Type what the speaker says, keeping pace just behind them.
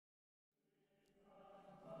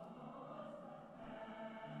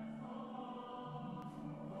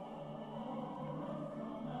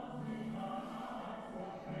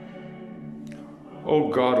Oh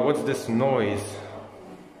God, what's this noise?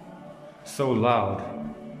 So loud.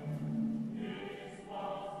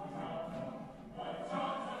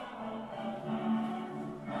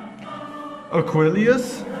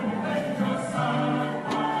 Aquilius?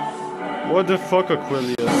 What the fuck,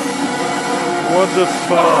 Aquilius? What the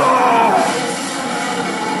fuck?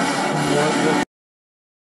 What the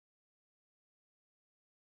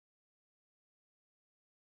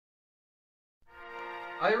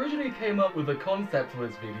I originally came up with the concept for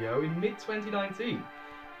this video in mid-2019.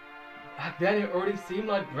 Back then it already seemed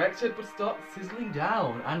like Brexit would start sizzling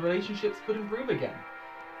down and relationships could improve again.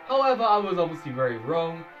 However, I was obviously very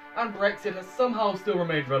wrong, and Brexit has somehow still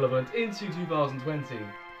remained relevant into 2020.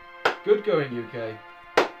 Good going, UK.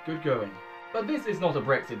 Good going. But this is not a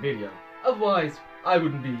Brexit video. Otherwise, I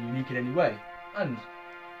wouldn't be unique in any way. And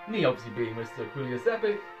me obviously being Mr. Aquilius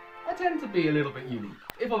Epic, I tend to be a little bit unique,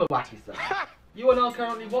 if on the wacky side. You are now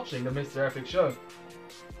currently watching the Mr. Epic Show.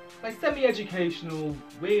 My semi-educational,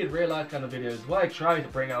 weird real-life kind of videos where I try to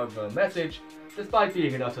bring out a message, despite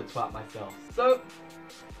being an utter twat myself. So,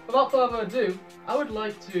 without further ado, I would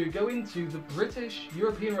like to go into the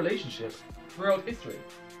British-European relationship throughout history.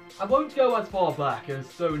 I won't go as far back as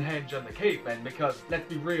Stonehenge and the cavemen because, let's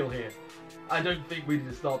be real here, I don't think we need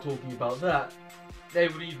to start talking about that. They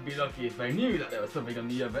would even be lucky if they knew that there was something on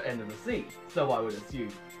the other end of the sea, so I would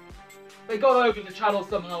assume. They got over the channel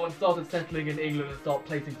somehow and started settling in England and started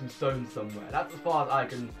placing some stones somewhere. That's as far as I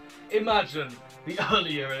can imagine the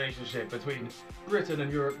earlier relationship between Britain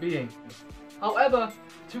and Europe being. However,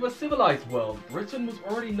 to a civilized world, Britain was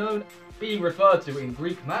already known, being referred to in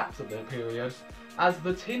Greek maps at the period, as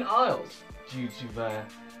the Tin Isles, due to their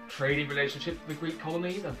trading relationships with the Greek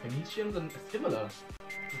colonies and Phoenicians and similar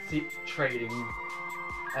trading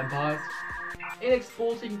empires in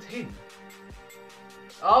exporting tin.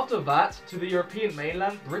 After that, to the European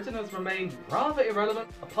mainland, Britain has remained rather irrelevant,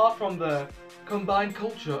 apart from the combined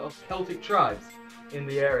culture of Celtic tribes in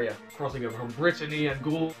the area, crossing over from Brittany and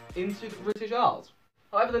Gaul into the British Isles.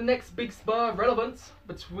 However, the next big spur of relevance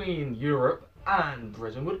between Europe and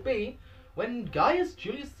Britain would be when Gaius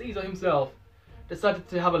Julius Caesar himself decided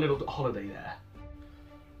to have a little holiday there.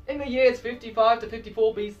 In the years 55 to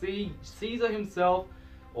 54 BC, Caesar himself,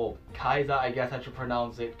 or Kaiser, I guess I should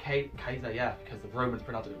pronounce it, Kaiser, yeah, because the Romans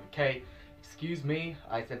pronounce it with a K. Excuse me,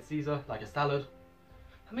 I said Caesar, like a salad.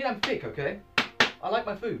 I mean, I'm thick, okay? I like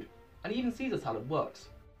my food. And even Caesar salad works.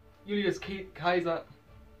 Julius Kaiser...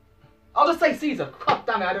 I'll just say Caesar! God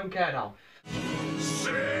damn it, I don't care now.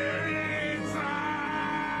 Caesar!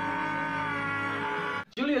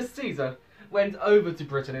 Julius Caesar went over to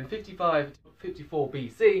Britain in 55 to 54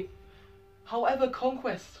 BC. However,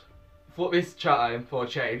 conquest for this time, for a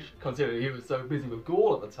change, considering he was so busy with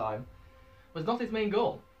Gaul at the time, was not his main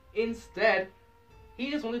goal. Instead,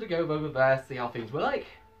 he just wanted to go over there, see how things were like,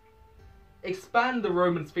 expand the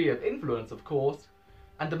Roman sphere of influence, of course,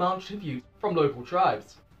 and demand tribute from local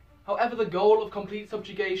tribes. However, the goal of complete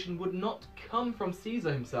subjugation would not come from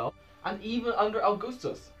Caesar himself, and even under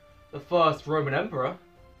Augustus, the first Roman emperor,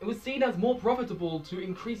 it was seen as more profitable to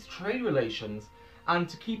increase trade relations and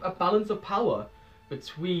to keep a balance of power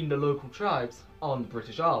between the local tribes on the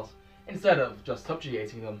British Isles, instead of just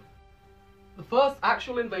subjugating them. The first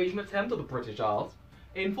actual invasion attempt of the British Isles,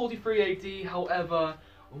 in 43 AD, however,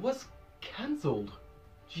 was cancelled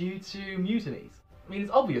due to mutinies. I mean,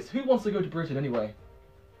 it's obvious, who wants to go to Britain anyway?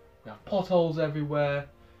 We have potholes everywhere,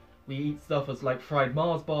 we eat stuff as like fried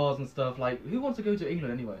Mars bars and stuff, like, who wants to go to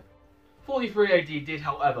England anyway? 43 AD did,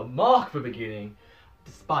 however, mark the beginning,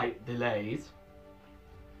 despite delays,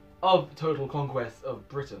 of total conquest of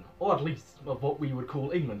Britain, or at least of what we would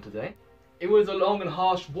call England today. It was a long and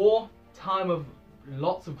harsh war, time of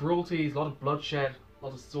lots of cruelties, a lot of bloodshed, a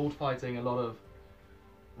lot of sword fighting, a lot of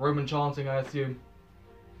Roman chanting, I assume.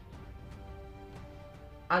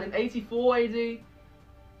 And in 84 AD,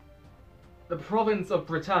 the province of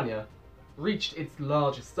Britannia reached its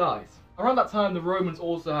largest size. Around that time, the Romans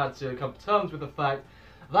also had to come to terms with the fact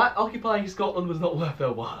that occupying Scotland was not worth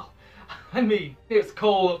their while. I mean, it's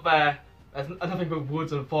cold up there, there's nothing but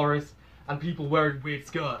woods and forests, and people wearing weird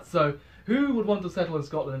skirts, so who would want to settle in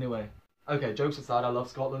Scotland anyway? Okay, jokes aside, I love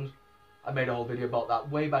Scotland. I made a whole video about that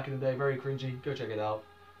way back in the day, very cringy, go check it out.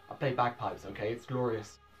 I play bagpipes, okay, it's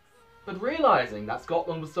glorious. But realising that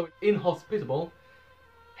Scotland was so inhospitable,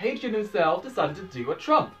 Hadrian himself decided to do a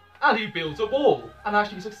Trump, and he built a wall, and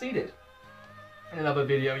actually succeeded. In another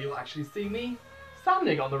video, you'll actually see me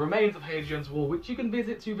standing on the remains of Hadrian's Wall, which you can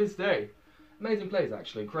visit to this day. Amazing place,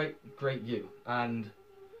 actually. Great view. And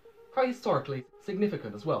quite historically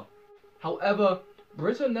significant as well. However,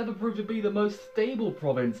 Britain never proved to be the most stable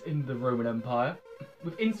province in the Roman Empire.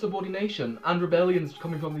 with insubordination and rebellions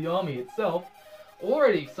coming from the army itself,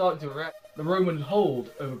 already starting to wreck the Roman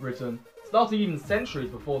hold over Britain, starting even centuries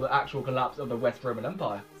before the actual collapse of the West Roman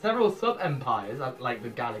Empire. Several sub-empires, like the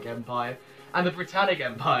Gallic Empire and the Britannic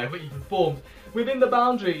Empire, were even formed within the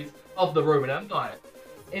boundaries of the Roman Empire,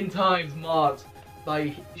 in times marked by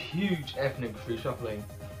huge ethnic reshuffling.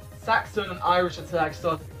 Saxon and Irish attacks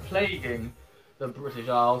started plaguing the British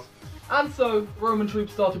Isles, and so Roman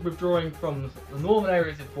troops started withdrawing from the northern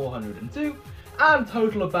areas in 402, and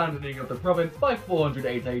total abandoning of the province by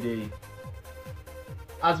 408 AD.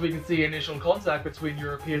 As we can see, initial contact between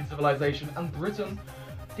European civilization and Britain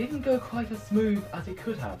didn't go quite as smooth as it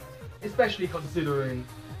could have, especially considering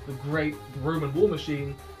the great Roman war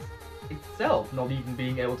machine itself not even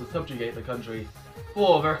being able to subjugate the country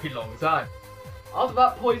for a very long time. After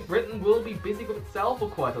that point, Britain will be busy with itself for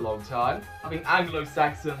quite a long time, having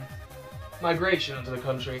Anglo-Saxon migration into the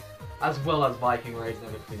country, as well as Viking raids and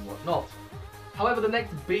everything whatnot. However, the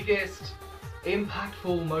next biggest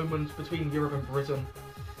impactful moment between Europe and Britain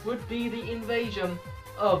would be the invasion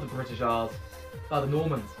of the British Isles by the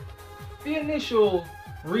Normans. The initial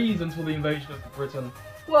reasons for the invasion of Britain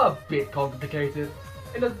were a bit complicated.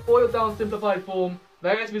 In a boiled down simplified form,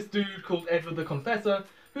 there is this dude called Edward the Confessor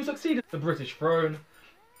who succeeded the British throne.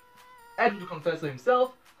 Edward the Confessor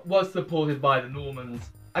himself was supported by the Normans,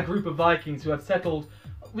 a group of Vikings who had settled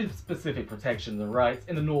with specific protections and rights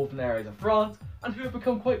in the northern areas of France and who had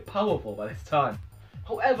become quite powerful by this time.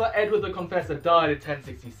 However, Edward the Confessor died in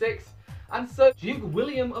 1066, and so Duke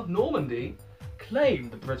William of Normandy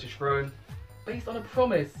claimed the British throne based on a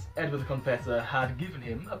promise Edward the Confessor had given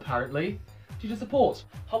him, apparently, due to support.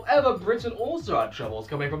 However, Britain also had troubles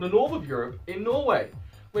coming from the north of Europe in Norway,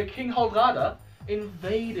 where King Hardrada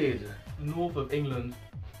invaded the north of England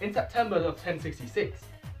in September of 1066.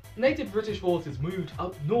 Native British forces moved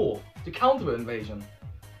up north to counter the invasion,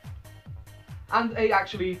 and they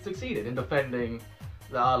actually succeeded in defending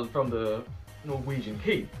the island from the Norwegian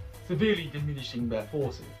king, severely diminishing their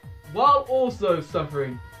forces, while also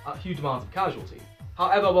suffering a huge amounts of casualties.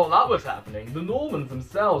 However, while that was happening, the Normans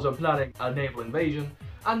themselves were planning a naval invasion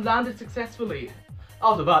and landed successfully.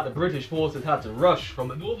 After that, the British forces had to rush from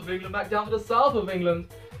the north of England back down to the south of England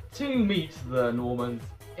to meet the Normans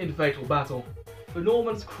in fatal battle. The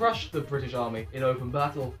Normans crushed the British army in open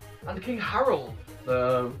battle, and King Harold,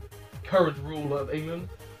 the current ruler of England,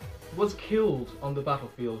 was killed on the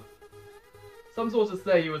battlefield. Some sources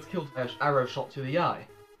say he was killed by an arrow shot to the eye.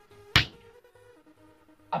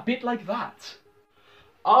 A bit like that.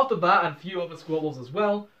 After that, and a few other squabbles as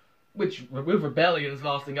well, with rebellions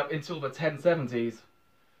lasting up until the 1070s,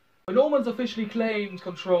 the Normans officially claimed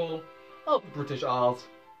control of the British Isles,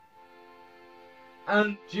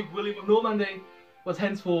 and Duke William of Normandy was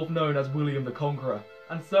henceforth known as William the Conqueror,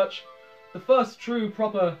 and such, the first true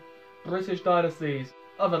proper British dynasties,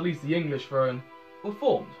 of at least the English throne, were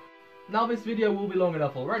formed. Now this video will be long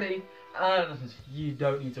enough already, and you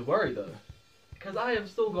don't need to worry though, because I have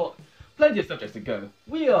still got plenty of subjects to go.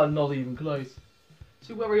 We are not even close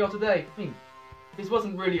to where we are today. I mean, this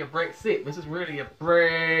wasn't really a Brexit, this is really a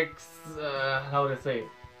how would I say it?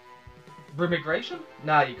 Remigration?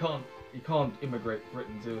 Nah, you can't immigrate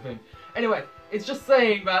Britain to a thing. Anyway, it's just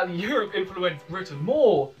saying that Europe influenced Britain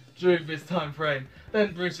more during this time frame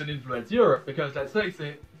than Britain influenced Europe, because let's face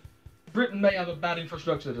it, Britain may have a bad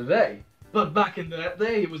infrastructure today, but back in that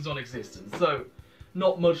day it was non-existent, so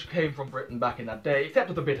not much came from Britain back in that day, except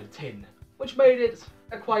with a bit of tin, which made it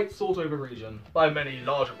a quite sought-over region by many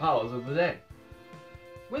larger powers of the day.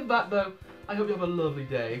 With that though, I hope you have a lovely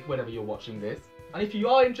day whenever you're watching this, and if you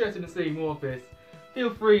are interested in seeing more of this,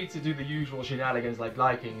 feel free to do the usual shenanigans like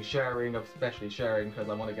liking, sharing, especially sharing because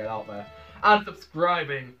I want to get out there, and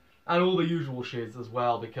subscribing, and all the usual shits as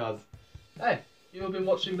well, because, hey, you've been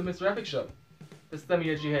watching the Mr. Epic Show, the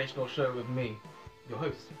semi-educational show with me, your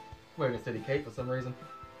host, wearing a city cape for some reason.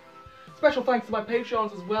 Special thanks to my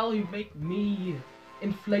Patreons as well, who make me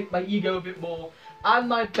inflate my ego a bit more, and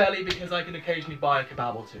my belly because I can occasionally buy a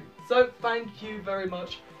kebab or two. So, thank you very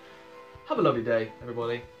much. Have a lovely day,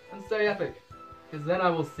 everybody, and stay epic, because then I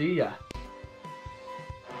will see ya.